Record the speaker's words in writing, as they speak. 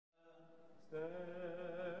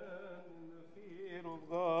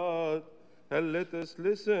And let us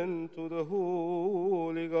listen to the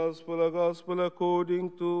Holy Gospel, a Gospel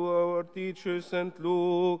according to our teacher St.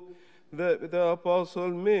 Luke, the Apostle.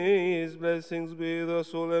 May his blessings be with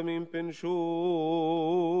us all. Amin. Penshois.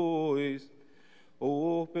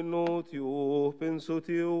 Open noti, open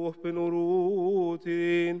soti, open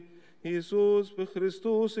urutin. Jesus be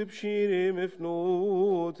Christus ibshirim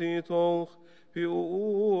ifnoti toch.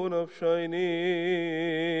 Piu nafshayni,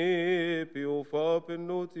 piu fa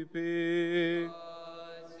penoti pi.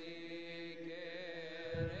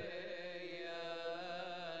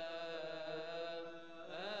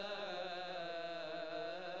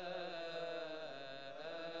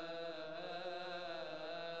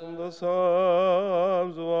 From the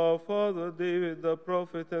Psalms of our father David, the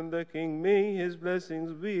prophet and the king, may his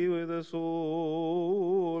blessings be with us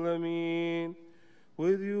all. Amen.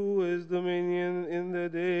 With you is dominion in the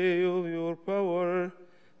day of your power,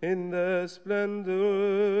 in the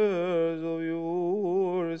splendors of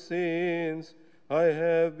your saints. I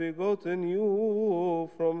have begotten you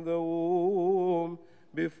from the womb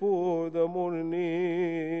before the morning.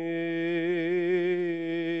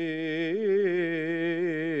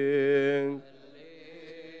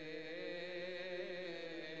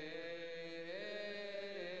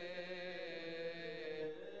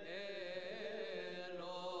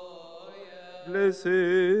 Blessed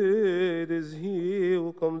is he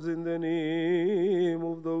who comes in the name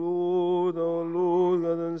of the Lord, our Lord,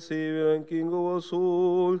 God and Savior and King of our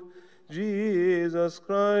soul, Jesus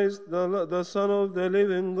Christ, the Son of the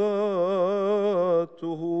living God,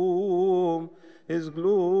 to whom is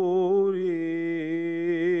glory.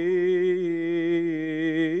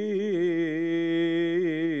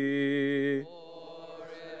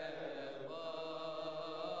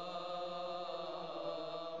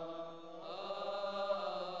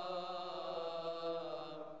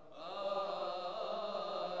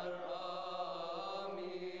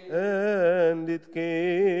 And it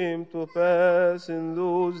came to pass in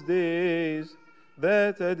those days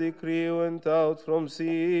that a decree went out from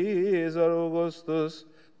Caesar Augustus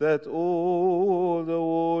that all the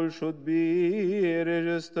world should be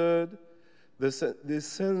registered. This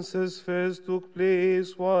census first took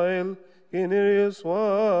place while Kyrillos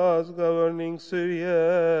was governing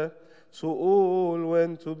Syria, so all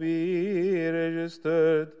went to be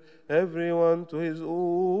registered, everyone to his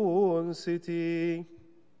own city.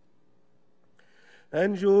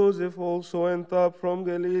 And Joseph also went up from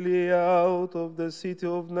Galilee out of the city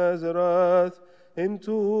of Nazareth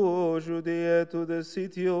into Judea to the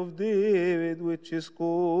city of David, which is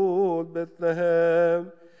called Bethlehem,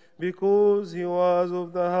 because he was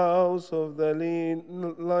of the house of the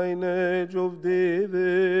lineage of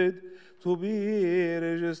David, to be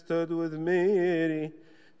registered with Mary,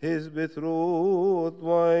 his betrothed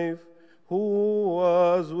wife, who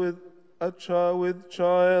was with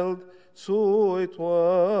child. So it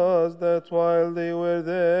was that while they were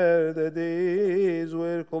there, the days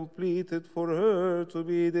were completed for her to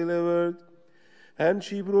be delivered. And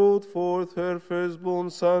she brought forth her firstborn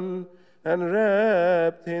son, and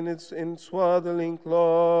wrapped him in swaddling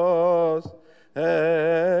cloths,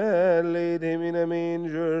 and laid him in a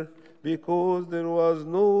manger, because there was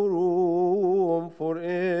no room for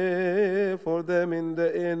them in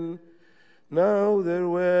the inn. Now there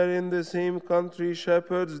were in the same country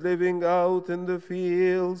shepherds living out in the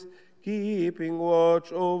fields, keeping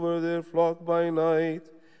watch over their flock by night.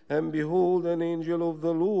 And behold, an angel of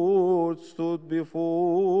the Lord stood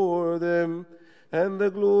before them, and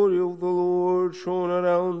the glory of the Lord shone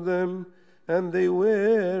around them, and they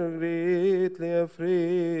were greatly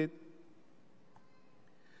afraid.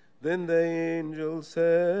 Then the angel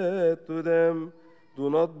said to them, "Do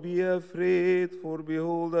not be afraid, for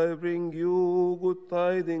behold, I bring you good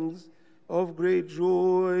tidings of great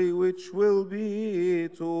joy, which will be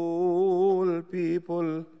to all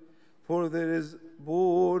people. For there is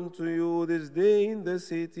born to you this day in the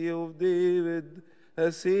city of David a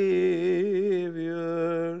Savior,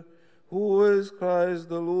 who is Christ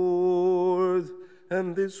the Lord.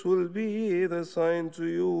 And this will be the sign to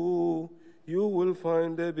you. You will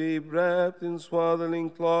find a babe wrapped in swaddling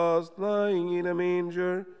cloths, lying in a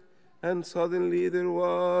manger." And suddenly there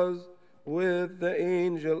was with the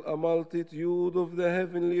angel a multitude of the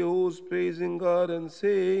heavenly host, praising God and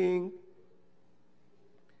saying,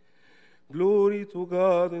 "Glory to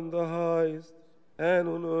God in the highest, and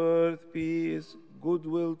on earth peace,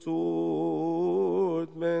 goodwill toward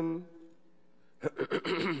men."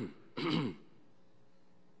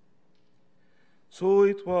 So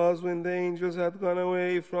it was when the angels had gone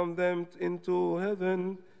away from them into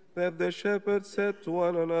heaven, that the shepherds said to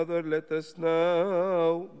one another, "Let us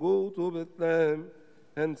now go to Bethlehem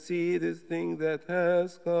and see this thing that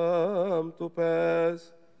has come to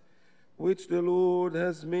pass, which the Lord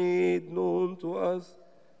has made known to us.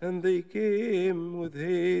 And they came with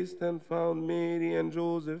haste and found Mary and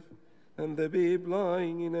Joseph and the babe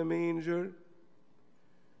lying in a manger.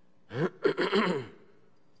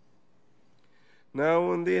 Now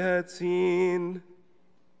when they had seen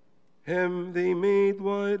him, they made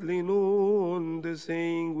widely known the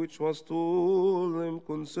saying which was told them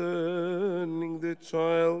concerning the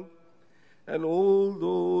child. And all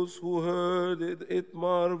those who heard it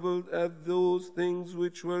marveled at those things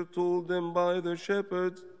which were told them by the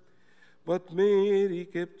shepherds. But Mary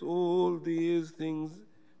kept all these things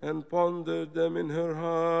and pondered them in her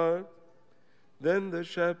heart. Then the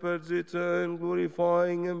shepherds returned,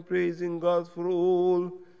 glorifying and praising God for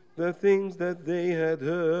all the things that they had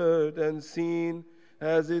heard and seen,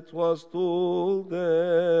 as it was told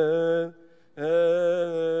them.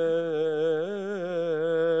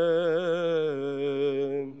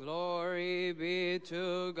 Glory be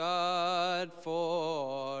to God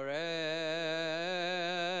forever.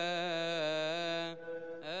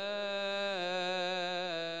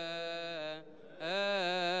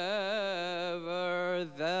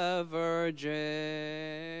 The Virgin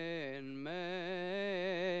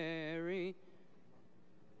Mary.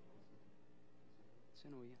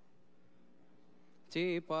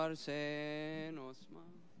 Ti parsenos.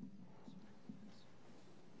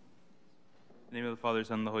 In the name of the Father,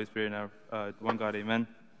 Son, and the Holy Spirit, now one God, amen.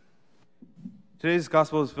 Today's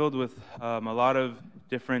gospel is filled with a lot of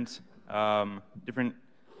different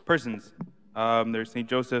persons. There's St.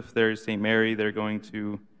 Joseph, there's St. Mary. They're going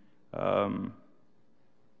to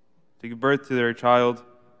give birth to their child,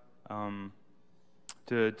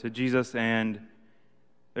 to Jesus, and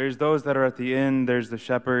there's those that are at the inn. There's the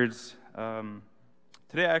shepherds.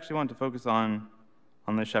 Today, I actually want to focus on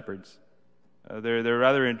the shepherds. They're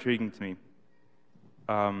rather intriguing to me.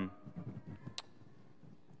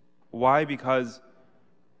 Why? Because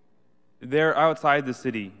they're outside the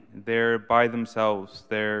city. They're by themselves.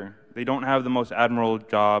 They don't have the most admirable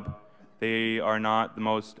job. They are not the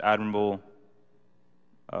most admirable.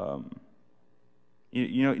 No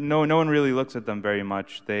one really looks at them very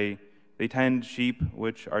much. They tend sheep,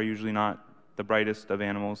 which are usually not the brightest of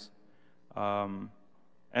animals,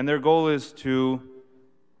 and their goal is to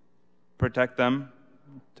protect them,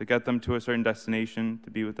 to get them to a certain destination,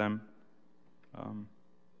 to be with them.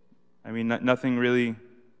 Nothing really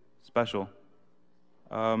special.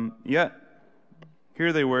 Yet,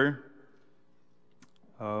 here they were,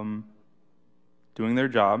 doing their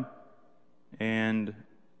job, and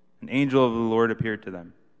an angel of the Lord appeared to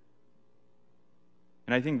them.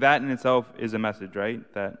 And I think that in itself is a message, right?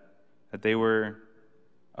 That they were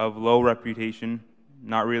of low reputation,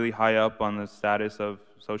 not really high up on the status of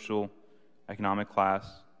social, economic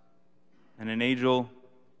class. And an angel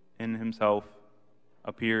in himself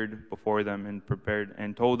appeared before them and prepared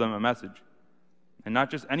and told them a message. And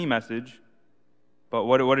not just any message, but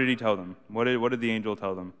what did he tell them? What did the angel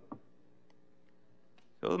tell them?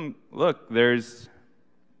 He told them, look,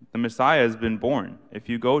 the Messiah has been born. If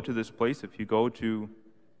you go to this place, if you go to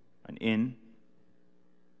an inn,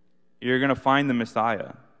 you're going to find the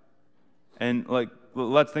Messiah. And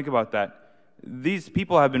let's think about that. These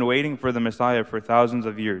people have been waiting for the Messiah for thousands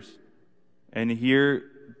of years. And here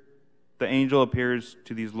the angel appears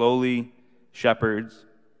to these lowly shepherds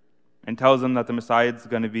and tells them that the Messiah is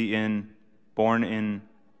going to be born in,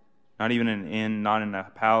 not even in an inn, not in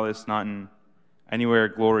a palace, not in anywhere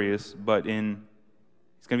glorious, but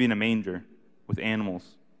it's going to be in a manger with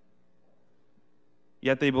animals.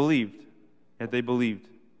 Yet they believed.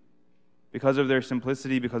 Because of their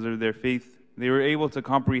simplicity, because of their faith, they were able to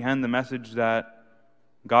comprehend the message that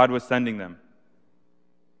God was sending them.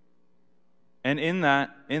 And in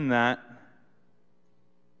that,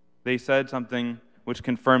 they said something which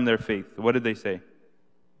confirmed their faith. What did they say?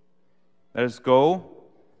 Let us go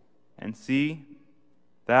and see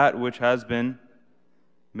that which has been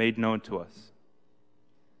made known to us.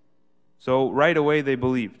 So right away they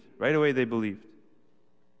believed.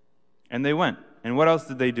 And they went. And what else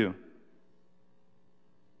did they do?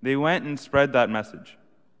 They went and spread that message.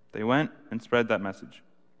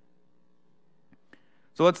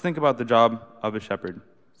 So let's think about the job of a shepherd,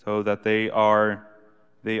 so that they are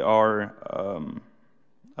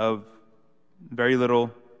of very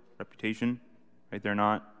little reputation, right? They're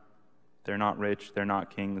not rich, they're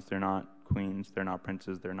not kings, they're not queens, they're not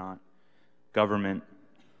princes, they're not government.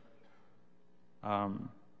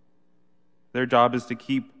 Their job is to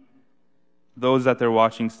keep those that they're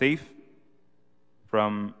watching safe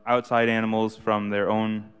from outside animals, from their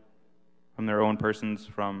own from their own persons,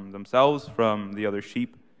 from themselves, from the other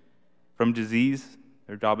sheep, from disease.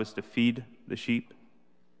 Their job is to feed the sheep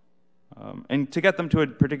and to get them to a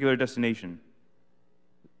particular destination.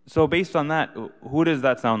 So based on that, who does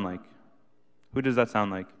that sound like? Who does that sound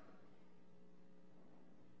like?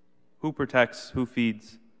 Who protects? Who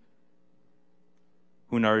feeds?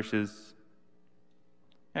 Who nourishes?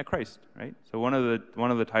 Yeah, Christ, right? So one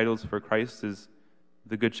of the titles for Christ is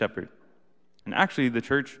the Good Shepherd. And actually, the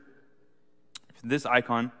church, this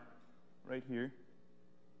icon right here,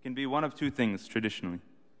 can be one of two things traditionally.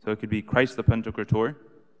 So it could be Christ the Pantocrator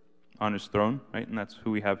on his throne, right? And that's who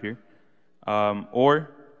we have here. Or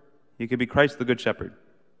he could be Christ the Good Shepherd.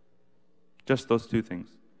 Just those two things.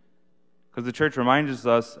 Because the church reminds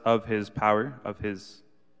us of his power, of his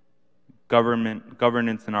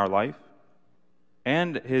governance in our life,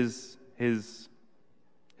 and his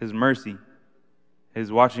mercy,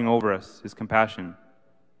 his watching over us, his compassion.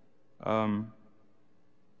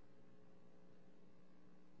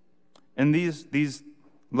 And these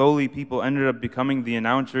lowly people ended up becoming the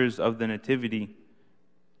announcers of the Nativity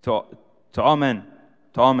to all men,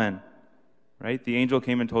 right? The angel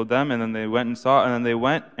came and told them, and then they went and saw, and then they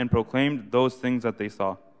went and proclaimed those things that they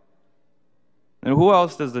saw. And who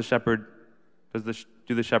else does the shepherd,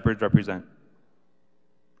 do the shepherds represent?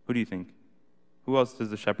 Who do you think? Who else does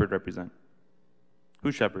the shepherd represent?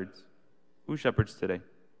 Who shepherds? Who shepherds today?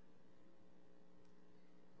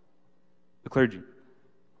 The clergy.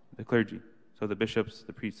 The clergy. So the bishops,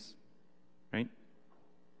 the priests, right?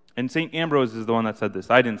 And St. Ambrose is the one that said this.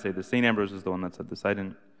 I didn't say this. St. Ambrose is the one that said this. I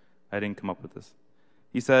didn't come up with this.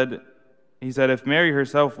 He said, if Mary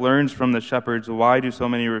herself learns from the shepherds, why do so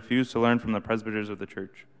many refuse to learn from the presbyters of the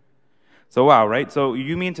church? So wow, right? So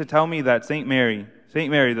you mean to tell me that St. Mary,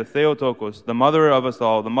 the Theotokos, the mother of us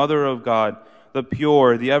all, the mother of God, the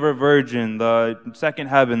pure, the ever virgin, the second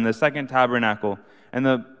heaven, the second tabernacle, and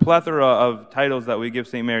the plethora of titles that we give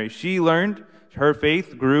St. Mary, she learned, her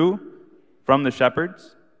faith grew from the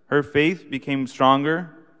shepherds. Her faith became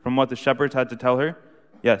stronger from what the shepherds had to tell her.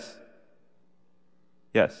 Yes.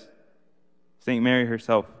 Yes. St. Mary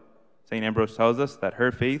herself, St. Ambrose tells us that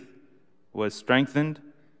her faith was strengthened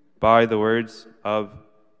by the words of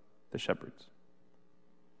the shepherds.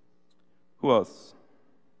 Who else?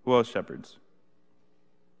 Who else shepherds?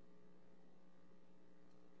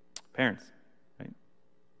 Parents, right?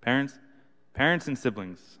 Parents and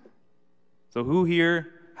siblings. So who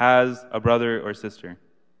here has a brother or sister?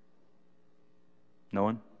 No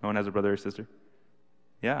one? No one has a brother or sister?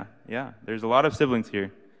 Yeah. There's a lot of siblings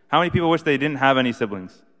here. How many people wish they didn't have any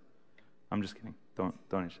siblings? I'm just kidding. Don't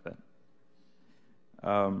answer that.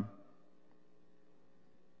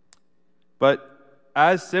 But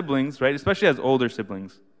as siblings, right, especially as older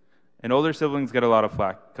siblings, and older siblings get a lot of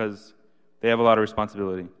flack because they have a lot of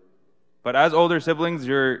responsibility. But as older siblings,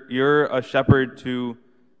 you're a shepherd to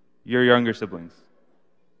your younger siblings.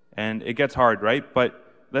 And it gets hard, right? But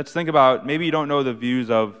let's think about, maybe you don't know the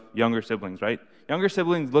views of younger siblings, right? Younger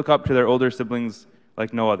siblings look up to their older siblings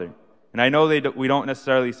like no other. And I know we don't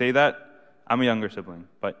necessarily say that. I'm a younger sibling,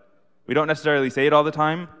 but we don't necessarily say it all the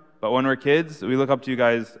time. But when we're kids, we look up to you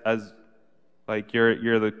guys as like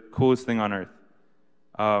you're the coolest thing on earth.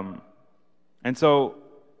 And so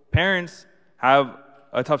parents have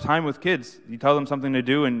a tough time with kids. You tell them something to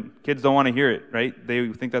do, and kids don't want to hear it, right? They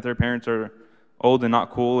think that their parents are old and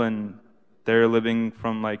not cool, and they're living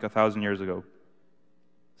from like 1,000 years ago.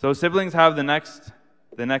 So siblings have the next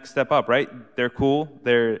step up, right? They're cool.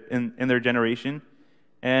 They're in their generation,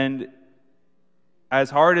 and as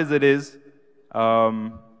hard as it is,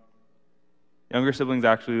 younger siblings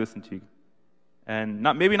actually listen to you, and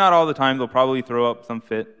maybe not all the time. They'll probably throw up some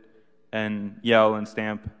fit and yell and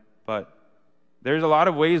stamp, but there's a lot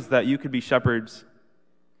of ways that you could be shepherds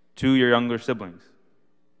to your younger siblings,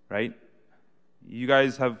 right? You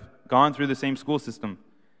guys have gone through the same school system.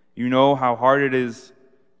 You know how hard it is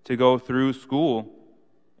to go through school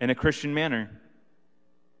in a Christian manner.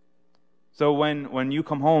 So when you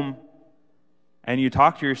come home and you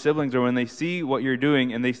talk to your siblings, or when they see what you're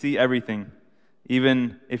doing, and they see everything,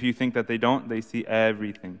 even if you think that they don't, they see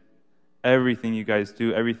everything. Everything you guys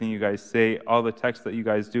do, everything you guys say, all the texts that you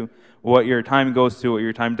guys do, what your time goes to, what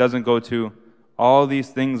your time doesn't go to, all these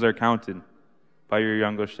things are counted by your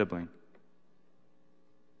younger sibling.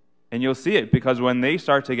 And you'll see it because when they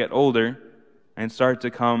start to get older and start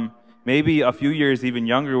to come maybe a few years even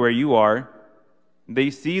younger where you are,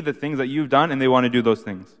 they see the things that you've done and they want to do those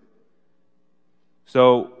things.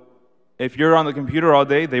 So if you're on the computer all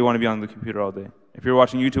day, they want to be on the computer all day. If you're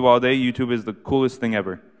watching YouTube all day, YouTube is the coolest thing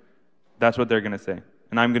ever. That's what they're going to say.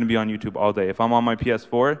 And I'm going to be on YouTube all day. If I'm on my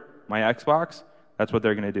PS4, my Xbox, that's what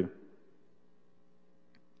they're going to do.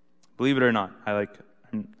 Believe it or not,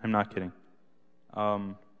 I'm not kidding.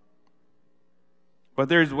 But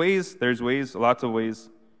there's lots of ways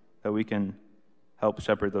that we can help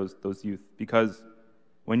shepherd those youth. Because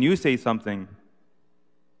when you say something,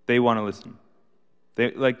 they want to listen.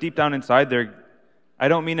 They, like, deep down inside, I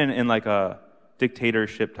don't mean in like a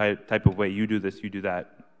dictatorship type of way. You do this, you do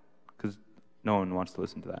that. Because no one wants to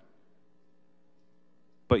listen to that.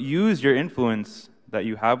 But use your influence that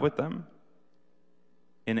you have with them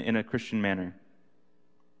in a Christian manner.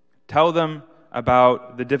 Tell them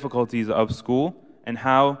about the difficulties of school and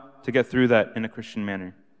how to get through that in a Christian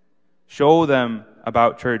manner. Show them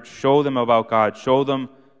about church. Show them about God. Show them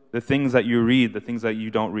the things that you read, the things that you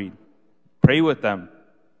don't read. Pray with them.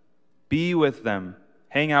 Be with them.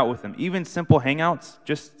 Hang out with them. Even simple hangouts,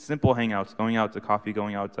 just simple hangouts, going out to coffee,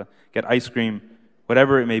 going out to get ice cream,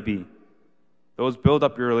 whatever it may be. Those build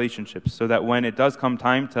up your relationships so that when it does come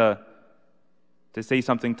time to say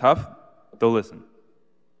something tough, they'll listen.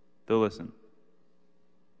 They'll listen.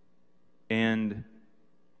 And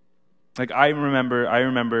like I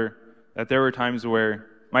remember that there were times where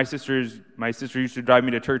my sister used to drive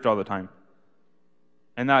me to church all the time.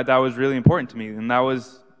 And that was really important to me. And that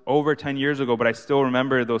was over 10 years ago, but I still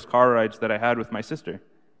remember those car rides that I had with my sister.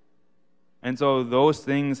 And so those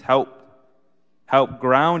things help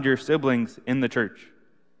ground your siblings in the church.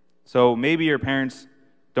 So maybe your parents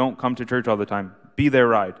don't come to church all the time. Be their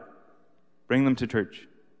ride. Bring them to church.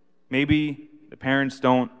 Maybe the parents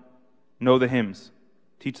don't know the hymns.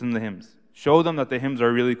 Teach them the hymns. Show them that the hymns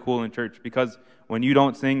are really cool in church, because when you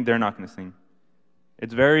don't sing, they're not going to sing.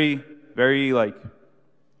 It's very, very like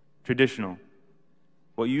traditional.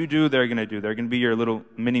 What you do, they're going to do. They're going to be your little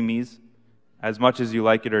mini-me's, as much as you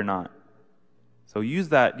like it or not. So use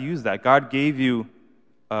that. God gave you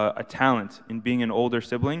a talent in being an older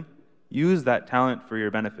sibling. Use that talent for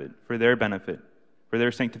your benefit, for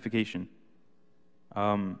their sanctification.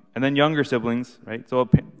 And then younger siblings, right? So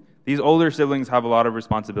these older siblings have a lot of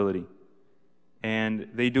responsibility. And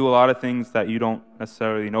they do a lot of things that you don't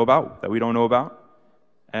necessarily know about, that we don't know about.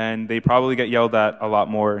 And they probably get yelled at a lot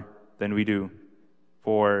more than we do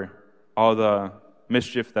for all the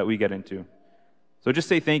mischief that we get into. So just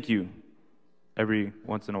say thank you every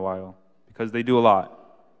once in a while, because they do a lot.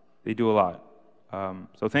 They do a lot.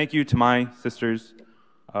 So thank you to my sisters,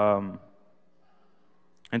 and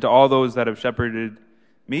to all those that have shepherded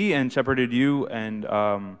me and shepherded you, and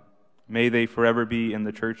may they forever be in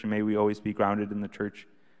the church, and may we always be grounded in the church,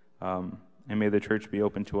 and may the church be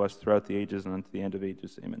open to us throughout the ages and unto the end of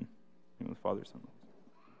ages. Amen. In the name of the Father, Son,